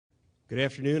Good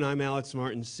afternoon. I'm Alex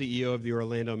Martin, CEO of the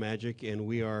Orlando Magic, and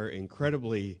we are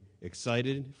incredibly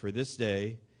excited for this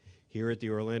day here at the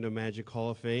Orlando Magic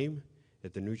Hall of Fame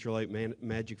at the Neutralite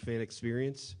Magic Fan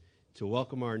Experience to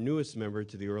welcome our newest member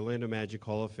to the Orlando Magic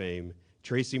Hall of Fame,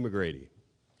 Tracy McGrady.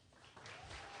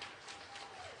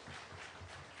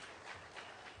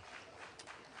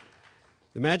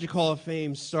 The Magic Hall of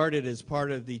Fame started as part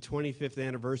of the 25th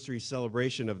anniversary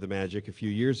celebration of the Magic a few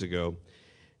years ago,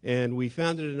 and we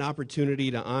found it an opportunity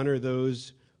to honor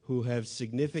those who have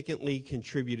significantly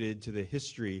contributed to the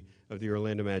history of the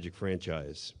Orlando Magic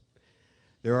franchise.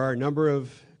 There are a number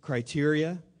of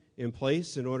criteria in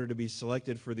place in order to be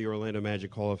selected for the Orlando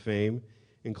Magic Hall of Fame,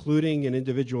 including an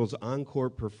individual's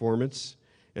on-court performance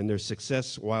and their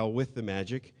success while with the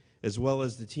Magic, as well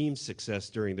as the team's success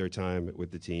during their time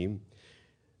with the team,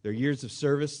 their years of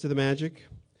service to the Magic,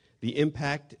 the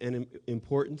impact and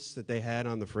importance that they had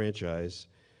on the franchise,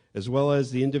 as well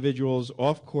as the individual's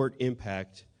off-court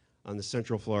impact on the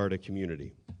Central Florida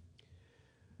community.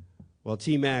 Well,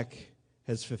 T-Mac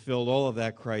has fulfilled all of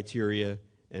that criteria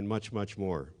and much, much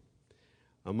more.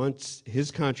 Amongst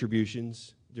his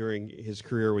contributions during his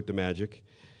career with the Magic,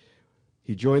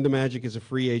 he joined the Magic as a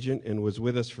free agent and was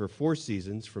with us for 4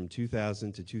 seasons from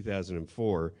 2000 to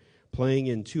 2004, playing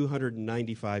in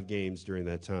 295 games during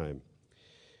that time.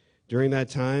 During that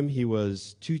time, he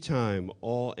was 2-time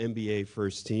All-NBA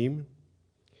First Team,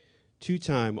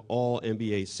 2-time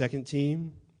All-NBA Second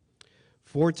Team,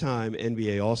 4-time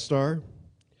NBA All-Star.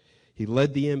 He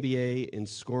led the NBA in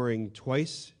scoring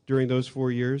twice during those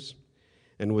 4 years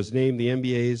and was named the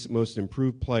NBA's Most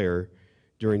Improved Player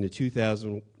during the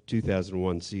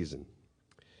 2000-2001 season.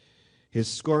 His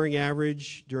scoring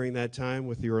average during that time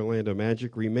with the Orlando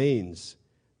Magic remains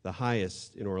the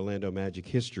highest in Orlando Magic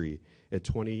history at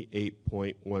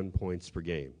 28.1 points per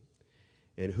game.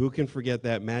 And who can forget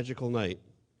that magical night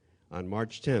on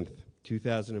March 10th,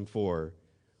 2004,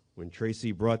 when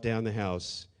Tracy brought down the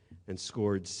house and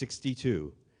scored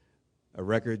 62, a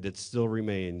record that still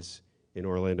remains in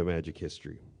Orlando Magic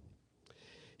history.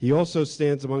 He also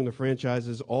stands among the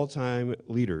franchise's all-time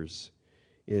leaders,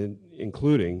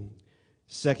 including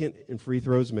 2nd in free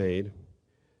throws made,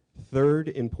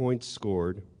 3rd in points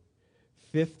scored,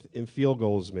 5th in field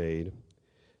goals made,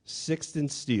 6th in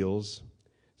steals,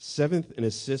 7th in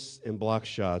assists and block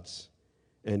shots,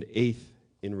 and 8th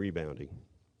in rebounding.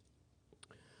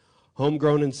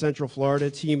 Homegrown in Central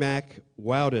Florida, T-Mac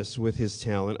wowed us with his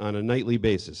talent on a nightly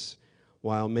basis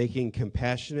while making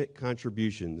compassionate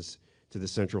contributions to the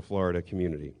Central Florida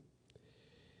community.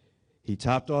 He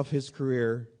topped off his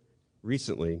career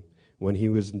recently when he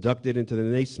was inducted into the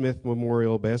Naismith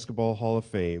Memorial Basketball Hall of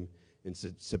Fame in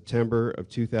September of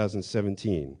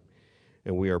 2017,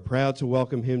 and we are proud to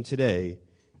welcome him today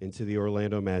into the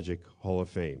Orlando Magic Hall of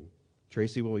Fame.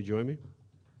 Tracy, will you join me?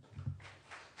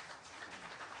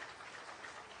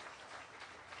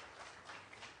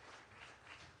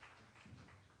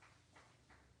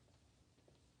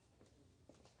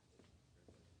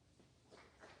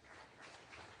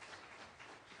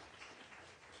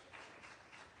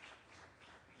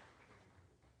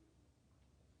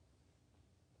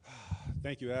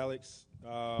 Thank you, Alex.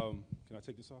 Can I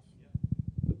take this off?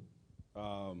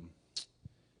 Yeah.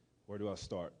 Where do I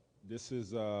start? This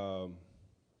is,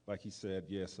 like he said,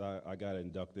 yes, I got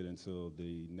inducted into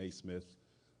the Naismith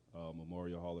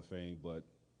Memorial Hall of Fame, but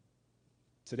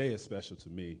today is special to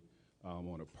me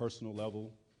on a personal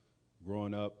level.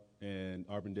 Growing up in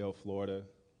Urbandale, Florida,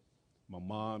 my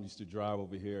mom used to drive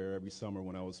over here every summer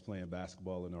when I was playing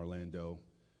basketball in Orlando,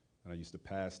 and I used to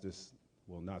pass this,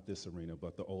 well, not this arena,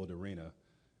 but the old arena.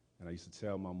 And I used to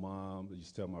tell my mom, I used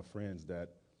to tell my friends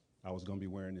that I was going to be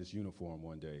wearing this uniform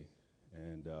one day.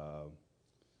 And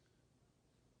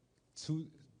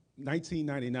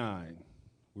 1999,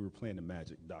 we were playing the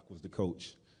Magic. Doc was the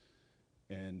coach.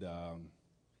 And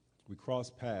we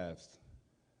crossed paths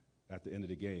at the end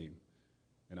of the game,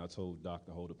 and I told Doc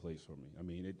to hold the place for me. I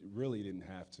mean, it really didn't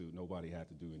have to. Nobody had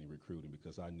to do any recruiting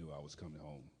because I knew I was coming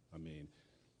home. I mean,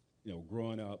 you know,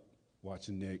 growing up,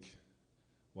 watching Nick,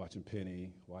 watching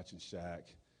Penny, watching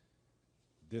Shaq,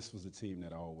 this was a team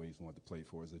that I always wanted to play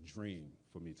for. It was a dream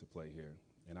for me to play here.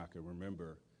 And I can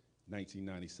remember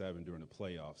 1997 during the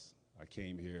playoffs. I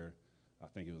came here, I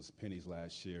think it was Penny's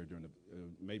last year during the,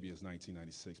 maybe it was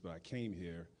 1996, but I came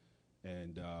here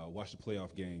and watched the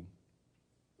playoff game,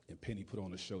 and Penny put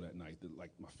on a show that night,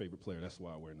 like my favorite player, that's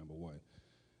why I wear #1.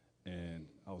 And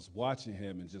I was watching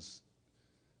him and just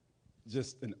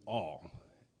in awe.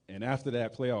 And after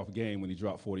that playoff game, when he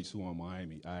dropped 42 on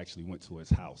Miami, I actually went to his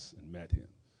house and met him.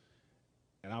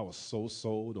 And I was so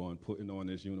sold on putting on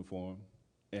this uniform.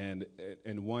 And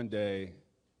one day,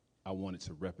 I wanted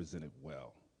to represent it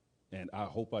well. And I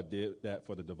hope I did that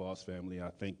for the DeVos family. I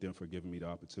thank them for giving me the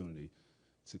opportunity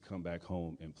to come back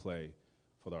home and play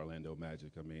for the Orlando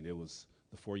Magic. I mean, it was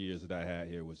the 4 years that I had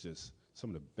here was just some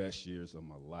of the best years of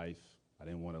my life. I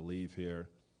didn't want to leave here.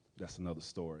 That's another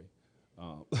story.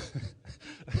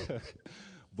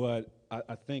 But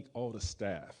I thank all the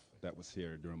staff that was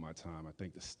here during my time. I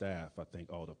thank the staff. I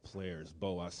thank all the players.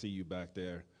 Bo, I see you back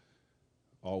there,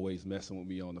 always messing with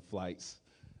me on the flights.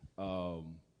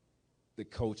 The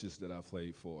coaches that I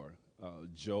played for,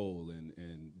 Joel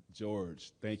and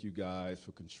George, thank you guys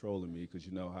for controlling me, because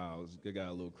you know how it got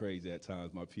a little crazy at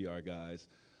times, my PR guys.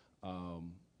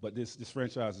 But this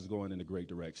franchise is going in a great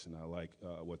direction. I like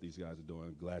what these guys are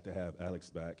doing. Glad to have Alex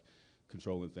back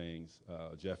controlling things.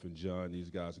 Jeff and John, these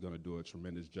guys are going to do a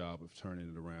tremendous job of turning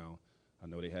it around. I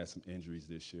know they had some injuries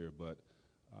this year, but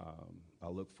I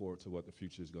look forward to what the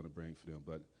future is going to bring for them.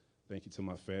 But thank you to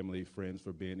my family, friends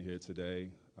for being here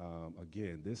today.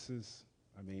 Again, this is,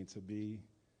 I mean, to be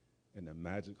in the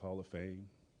Magic Hall of Fame,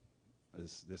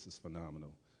 this is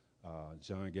phenomenal.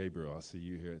 John Gabriel, I see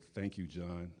you here. Thank you,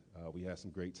 John. We had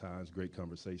some great times, great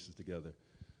conversations together.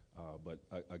 But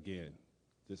again,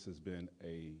 this has been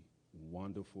a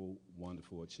wonderful,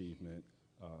 wonderful achievement.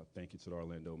 Thank you to the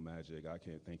Orlando Magic. I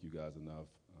can't thank you guys enough.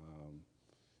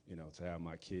 You know, to have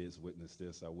my kids witness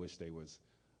this, I wish they was,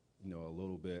 you know, a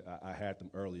little bit, I had them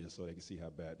earlier so they could see how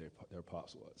bad their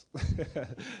pops was.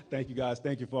 Thank you guys.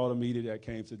 Thank you for all the media that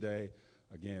came today.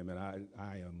 Again, man,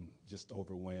 I am just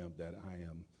overwhelmed that I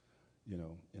am, you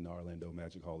know, in the Orlando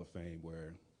Magic Hall of Fame,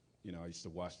 where, you know, I used to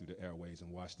watch through the airways and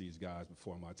watch these guys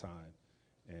before my time.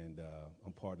 And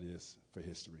I'm part of this for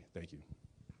history. Thank you.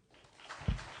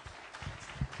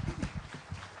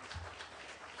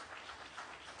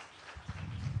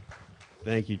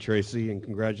 Thank you, Tracy, and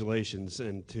congratulations.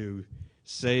 And to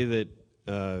say that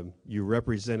you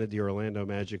represented the Orlando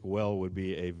Magic well would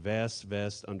be a vast,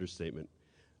 vast understatement.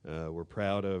 We're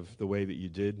proud of the way that you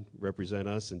did represent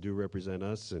us and do represent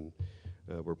us, and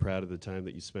we're proud of the time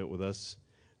that you spent with us.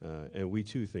 And we,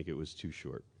 too, think it was too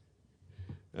short.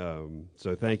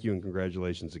 So thank you and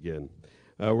congratulations again.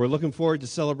 We're looking forward to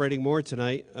celebrating more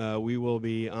tonight. We will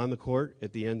be on the court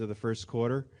at the end of the first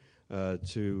quarter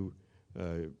to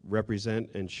represent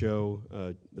and show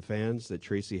the fans that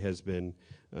Tracy has been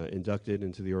inducted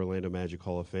into the Orlando Magic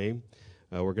Hall of Fame.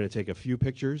 We're going to take a few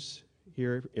pictures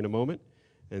here in a moment,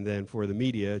 and then for the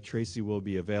media, Tracy will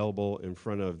be available in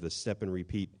front of the Step and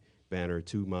Repeat banner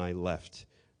to my left,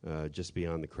 just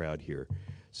beyond the crowd here.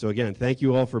 So again, thank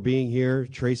you all for being here.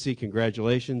 Tracy,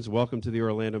 congratulations. Welcome to the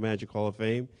Orlando Magic Hall of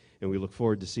Fame, and we look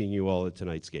forward to seeing you all at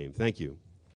tonight's game. Thank you.